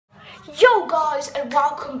Yo guys, and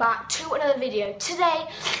welcome back to another video. Today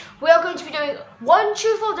we are going to be doing one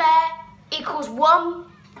truth or dare equals one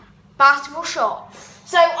basketball shot.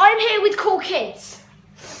 So I'm here with cool kids.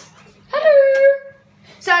 Hello.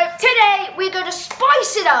 So today we're going to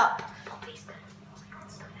spice it up.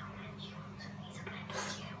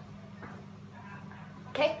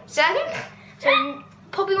 Okay, second. So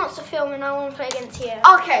Poppy wants to film and I want to play against you.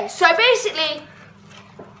 Okay, so basically,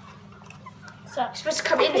 you're supposed to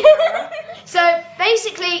come in the camera. So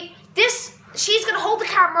basically, she's gonna hold the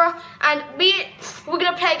camera and we're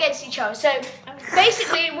gonna play against each other. So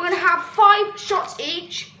basically, we're gonna have 5 shots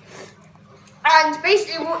each, and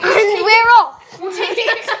basically we're off. We'll take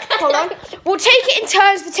it. Hold on. We'll take it in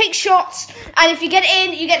turns to take shots, and if you get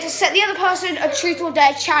in, you get to set the other person a truth or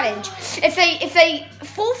dare challenge. If they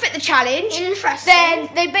forfeit the challenge, then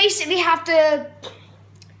they basically have to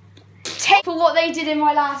take for what they did in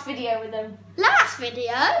my last video with them. Last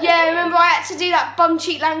video? Yeah, remember I had to do that bum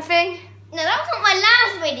cheat lang thing? No, that was not my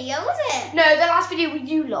last video, was it? No, the last video with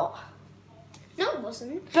you lot. No, it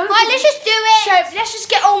wasn't. Right, let's just do it. So let's just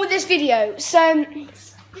get on with this video. So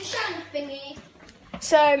Just show the thingy.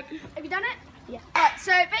 So Have you done it? yeah. Alright,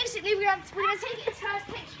 so basically we're gonna take it in turns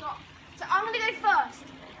to take shots. So I'm gonna go first.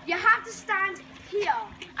 You have to stand here,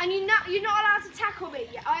 and you're not allowed to tackle me.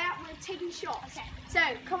 We're taking shots. Okay. So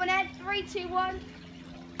come on, Ed. 3, 2, 1.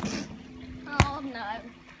 Oh no.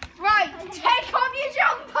 Right, take off your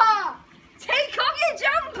jumper. Take off your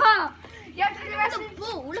jumper. You have to do the rest Look of at the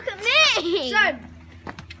ball. Look at me. So,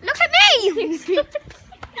 look at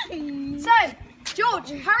me. so George,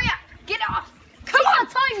 hurry up. Get off. Come on.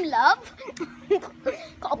 Time, love.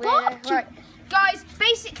 Got a block. Right, guys.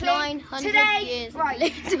 Basically, 900 today, years right.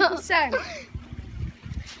 later.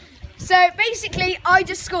 So basically, I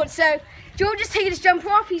just scored. So George has taken his jumper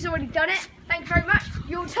off. He's already done it. Thank you very much.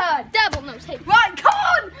 Your turn. Double nose tape. Right, come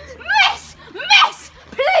on, miss,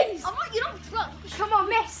 please. You're not drunk. Come on,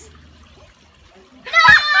 miss. No!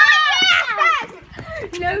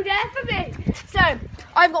 No dare for me. So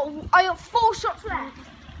I got 4 shots left.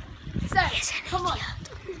 So come on.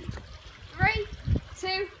 3,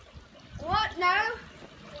 2, 1. No.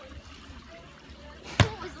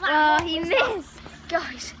 What was that? Oh, he missed.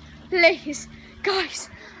 Guys, please,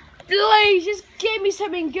 just give me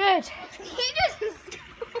something good. He just.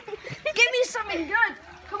 Give me something good.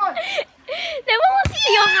 Come on. No one wants to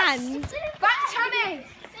see your hands. Back to me.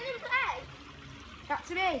 Sit and play. Back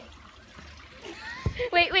to me.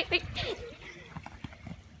 Wait. Hey.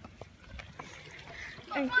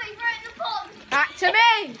 Oh, you're right in the pond. Back to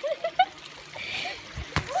me.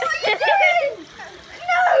 What are you doing?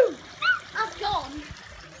 No. I've gone.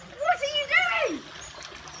 What are you doing?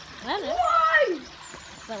 I don't know. Why?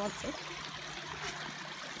 I want to.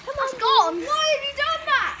 Come on. It's gone. Why have you done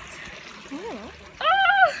that? I don't know.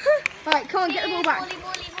 Right, come on, get the ball back. Bully.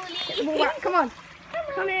 Get the ball back. Come on.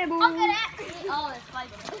 Come here, ball. I'll get it. Oh, there's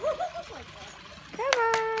 5 of them. Come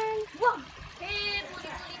on. One. Here, bully.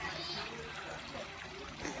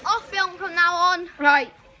 I'll film from now on.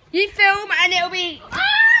 Right, you film and it'll be. Oh!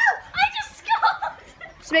 I just scored!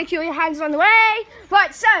 Just make sure your hands are on the way.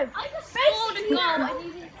 Right, so. I just scored a goal and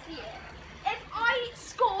you didn't see it. If I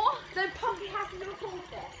score, then Poppy has to do a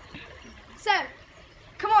forfeit. So,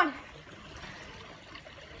 come on.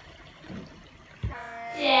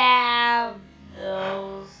 Yeah.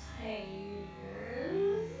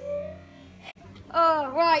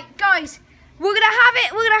 Oh, right, guys, we're gonna have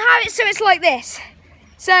it so it's like this.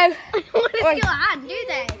 So, What is your hand, do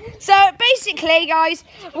they? so basically, guys,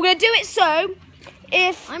 we're gonna do it so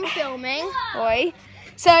if I'm filming.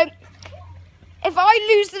 so if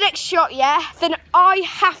I lose the next shot, yeah, then I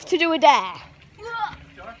have to do a dare.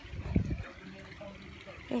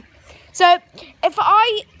 So if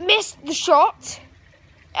I miss the shot,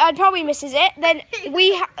 and probably misses it, then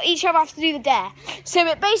we each have to do the dare. So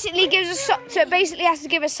it basically gives us. So it basically has to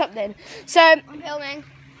give us something. So I'm filming.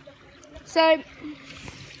 So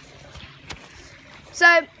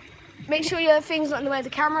make sure your thing's not in the way of the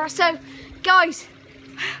camera. So guys,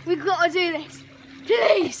 we've got to do this,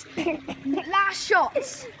 please. Last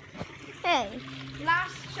shots. Hey.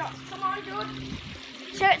 Last shots. Come on, George.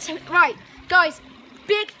 Show it to me. Right, guys.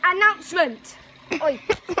 Big announcement. Oi.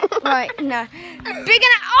 Right, no. Big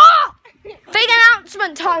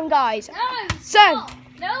announcement time, guys. No, So,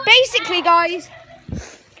 no, basically, guys,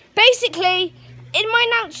 in my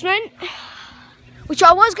announcement, which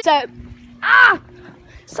I was going to,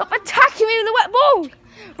 stop attacking me with the wet ball.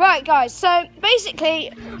 Right, guys, so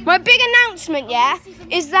basically, my big announcement, yeah,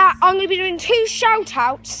 is that I'm going to be doing 2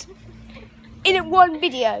 shout-outs in one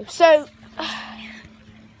video. So,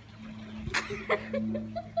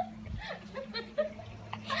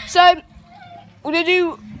 So we're gonna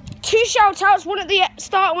do 2 shout outs, one at the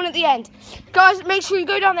start, one at the end. Guys, make sure you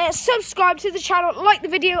go down there, subscribe to the channel, like the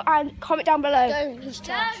video, and comment down below.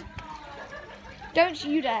 Don't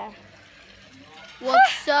you dare.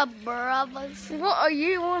 What's up, brothers? What are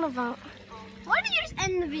you on about? Why did you just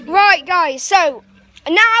end the video? Right, guys, so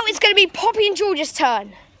now it's going to be Poppy and George's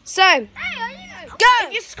turn. So, Hey, are you know? go!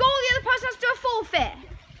 If you score, the other person has to do a forfeit.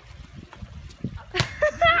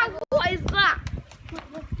 What is that?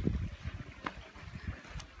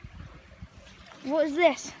 What is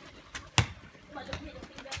this?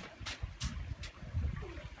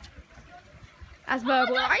 That's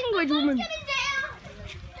verbal language, woman. Get it down.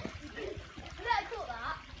 I thought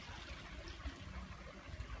that.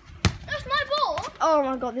 That's my ball. Oh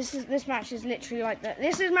my god, this match is literally like that.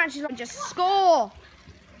 This match is like just score.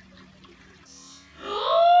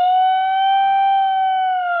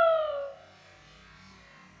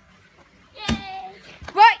 Yay.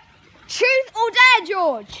 Right, truth or dare,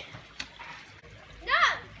 George? No.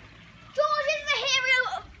 George is the hero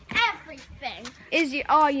of everything.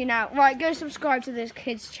 Are you now? Right, go subscribe to this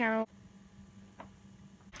kid's channel.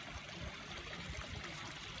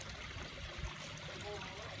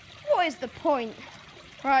 What is the point?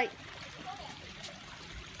 Right.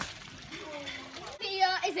 Here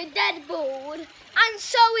is a dead ball, and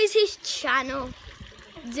so is his channel.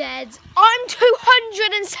 Dead. I'm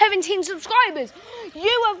 217 subscribers.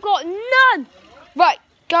 You have got none. Right,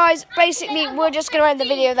 guys, basically, we're just going to end the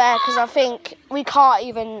video there because I think we can't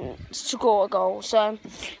even score a goal. So,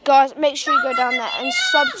 guys, make sure you go down there and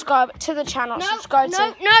subscribe to the channel. No.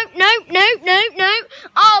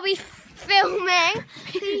 I'll be filming.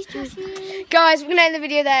 Please just... Guys, we're going to end the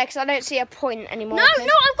video there because I don't see a point anymore. No, I've got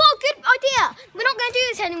a good idea. We're not going to do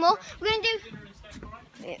this anymore. We're going to do...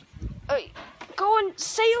 Go on,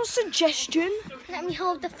 say your suggestion. Let me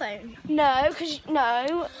hold the phone. No, because,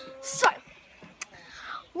 no. So,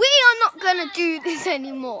 we are not going to do this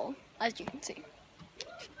anymore, as you can see.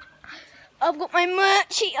 I've got my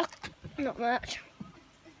merch here. Not merch.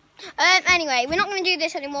 Anyway, we're not going to do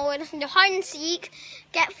this anymore. We're just going to do hide and seek,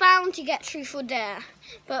 get found to get truth or dare.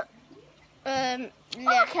 But, Okay,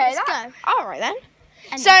 let's go. All right, then.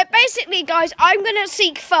 And So, basically, guys, I'm going to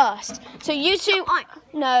seek first. So, you two...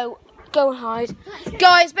 No, go and hide.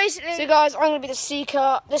 Guys, basically... So, guys, I'm going to be the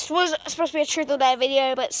seeker. This was supposed to be a truth or dare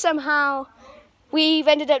video, but somehow we've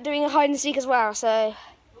ended up doing a hide and seek as well, so...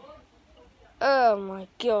 Oh, my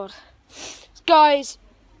God. Guys,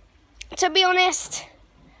 to be honest,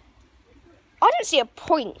 I don't see a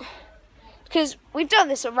point. Because we've done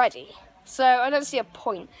this already. So, I don't see a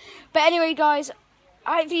point. But anyway, guys...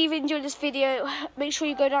 I hope you've enjoyed this video. Make sure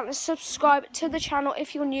you go down and subscribe to the channel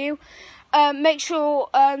if you're new. Make sure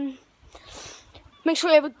you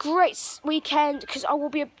have a great weekend because I will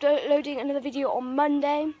be uploading another video on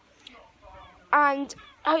Monday. And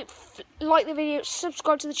I hope like the video,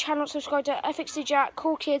 subscribe to the channel, subscribe to FXD Jack,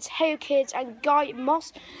 Cool Kids, Hey Kids, and Guy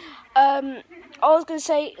Moss. I was going to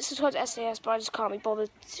say subscribe to SAS, but I just can't be bothered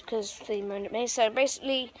because they moaned at me. So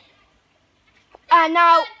basically. And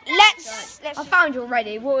now, let's... I found you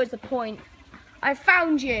already. What was the point? I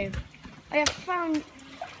found you. I have found...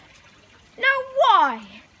 No, why?